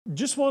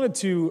Just wanted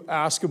to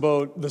ask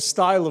about the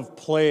style of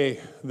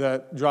play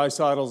that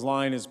Draisaitl's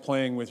line is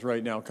playing with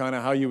right now, kind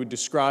of how you would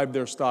describe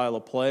their style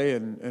of play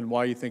and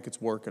why you think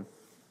it's working.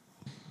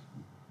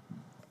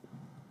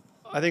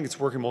 I think it's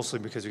working mostly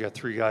because we got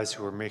three guys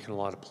who are making a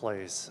lot of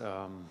plays.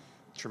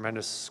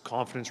 Tremendous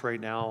confidence right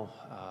now.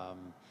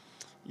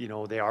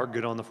 They are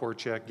good on the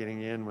forecheck,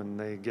 getting in when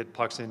they get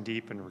pucks in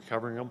deep and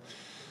recovering them.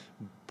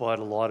 But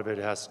a lot of it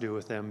has to do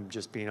with them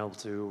just being able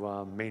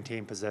to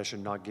maintain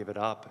possession, not give it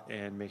up,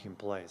 and making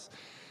plays.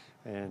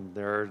 And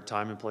there are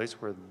time and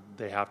place where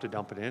they have to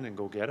dump it in and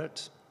go get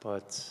it.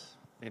 But,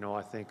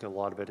 I think a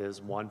lot of it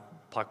is, one,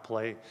 puck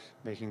play,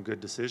 making good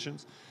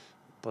decisions,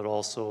 but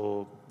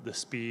also the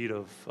speed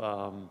of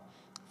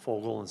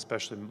Foegele and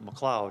especially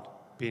McLeod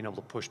being able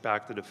to push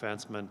back the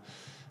defenseman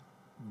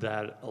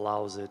that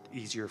allows it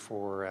easier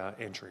for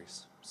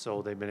entries.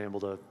 So they've been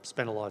able to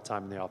spend a lot of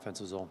time in the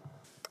offensive zone.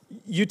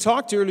 You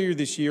talked earlier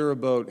this year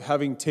about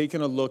having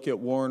taken a look at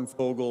Warren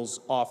Foegele's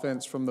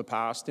offense from the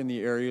past in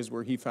the areas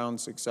where he found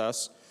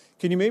success.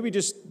 Can you maybe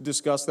just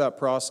discuss that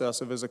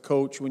process of, as a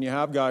coach, when you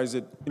have guys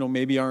that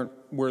maybe aren't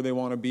where they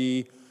want to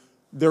be,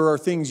 there are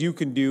things you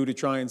can do to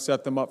try and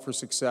set them up for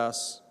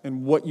success,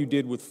 and what you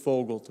did with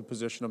Foegele to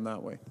position them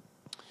that way?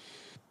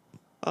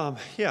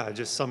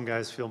 Just some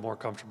guys feel more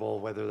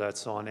comfortable, whether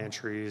that's on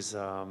entries.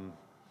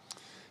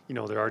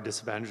 There are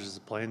disadvantages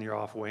of playing your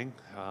off wing,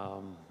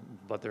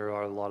 but there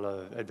are a lot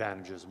of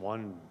advantages.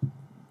 One,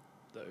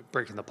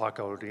 breaking the puck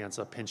out against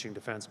a pinching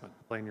defenseman.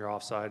 Playing your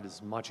offside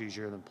is much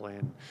easier than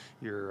playing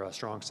your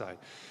strong side.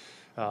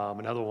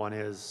 Another one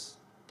is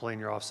playing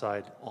your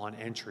offside on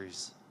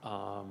entries.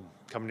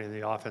 Coming into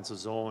the offensive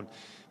zone,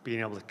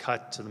 being able to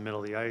cut to the middle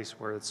of the ice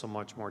where it's so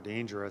much more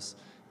dangerous,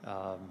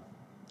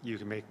 you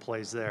can make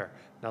plays there.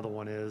 Another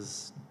one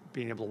is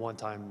being able to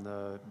one-time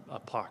a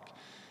puck.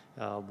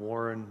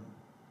 Warren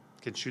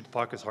can shoot the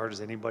puck as hard as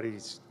anybody.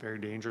 He's very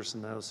dangerous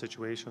in those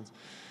situations.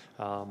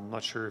 I'm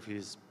not sure if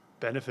he's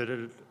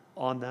benefited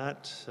on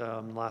that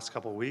the last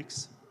couple of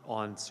weeks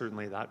on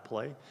certainly that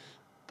play.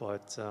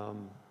 But,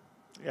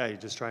 you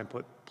just try and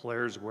put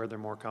players where they're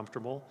more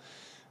comfortable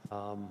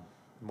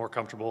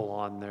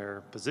on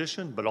their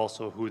position, but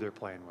also who they're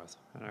playing with.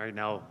 And right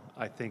now,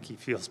 I think he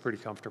feels pretty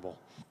comfortable.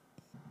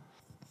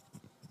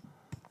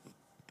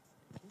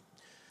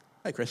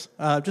 Hi, Kris.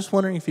 Just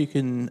wondering if you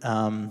can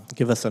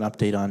give us an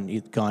update on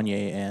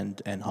Gagne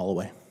and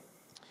Holloway.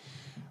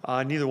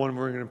 Neither one of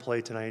them are going to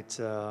play tonight,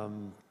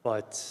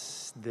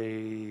 but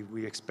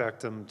we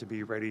expect them to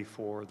be ready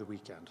for the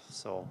weekend.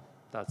 So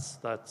that's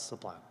the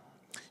plan.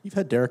 You've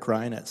had Derek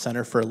Ryan at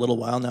center for a little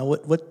while now.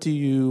 What do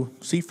you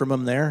see from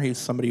him there? He's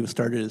somebody who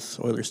started his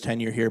Oilers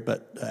tenure here,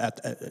 but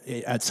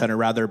at center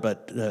rather,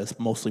 but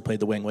mostly played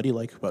the wing. What do you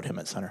like about him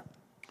at center?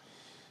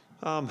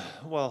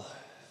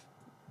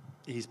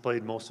 He's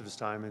played most of his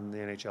time in the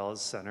NHL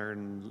as center,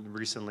 and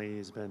recently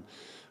he's been,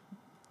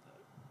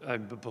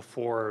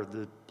 before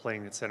the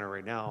playing at center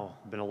right now,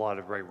 been a lot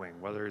of right wing.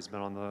 Whether he's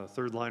been on the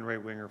third line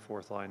right wing or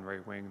fourth line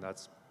right wing,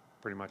 that's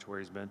pretty much where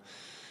he's been.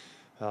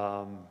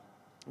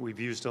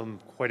 We've used him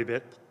quite a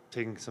bit,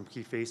 taking some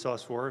key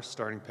faceoffs for us,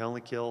 starting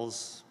penalty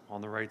kills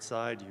on the right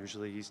side.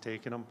 Usually he's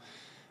taking them.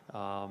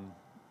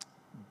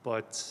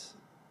 But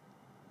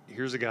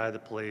here's a guy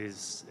that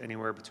plays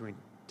anywhere between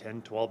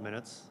 10, 12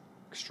 minutes.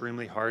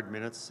 Extremely hard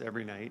minutes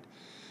every night.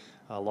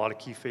 A lot of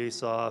key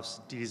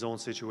face-offs, D-zone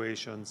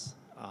situations,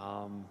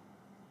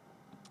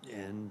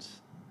 and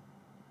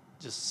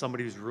just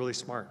somebody who's really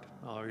smart.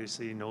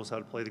 Obviously, he knows how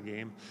to play the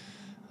game.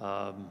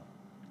 A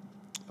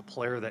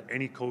player that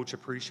any coach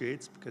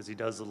appreciates because he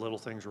does the little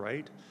things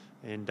right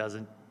and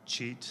doesn't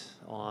cheat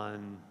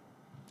on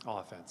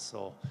offense.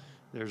 So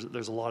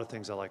there's a lot of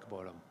things I like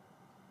about him.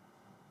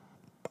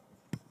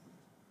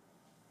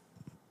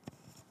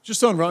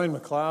 Just on Ryan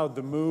McLeod,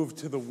 the move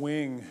to the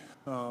wing,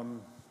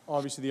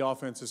 obviously the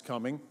offense is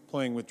coming.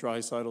 Playing with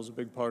Draisaitl is a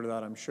big part of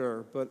that, I'm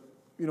sure. But,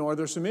 are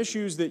there some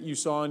issues that you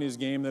saw in his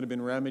game that have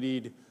been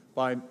remedied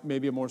by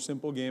maybe a more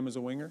simple game as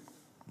a winger?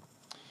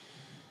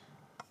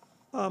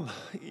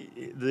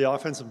 The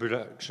offensive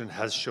production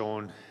has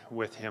shown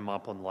with him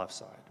up on the left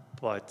side.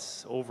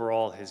 But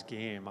overall, his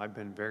game, I've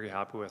been very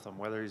happy with him,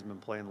 whether he's been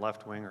playing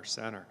left wing or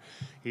center.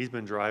 He's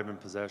been driving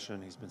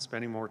possession. He's been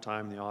spending more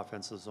time in the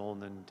offensive zone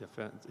than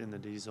in the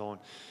D zone.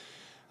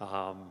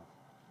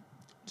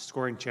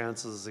 Scoring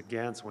chances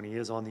against when he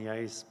is on the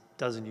ice,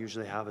 doesn't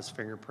usually have his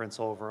fingerprints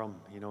over him.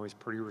 He's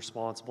pretty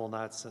responsible on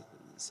that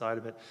side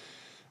of it.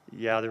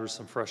 Yeah, there was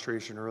some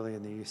frustration early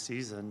in the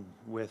season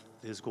with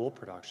his goal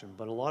production,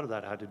 but a lot of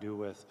that had to do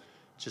with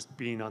just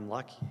being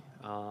unlucky.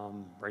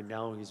 Right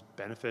now, he's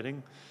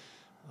benefiting.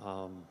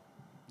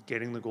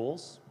 Getting the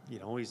goals.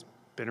 He's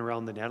been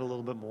around the net a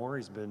little bit more.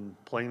 He's been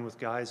playing with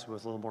guys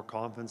with a little more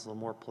confidence, a little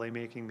more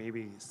playmaking,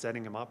 maybe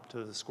setting him up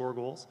to score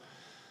goals.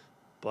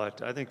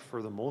 But I think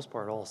for the most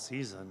part all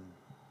season,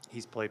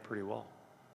 he's played pretty well.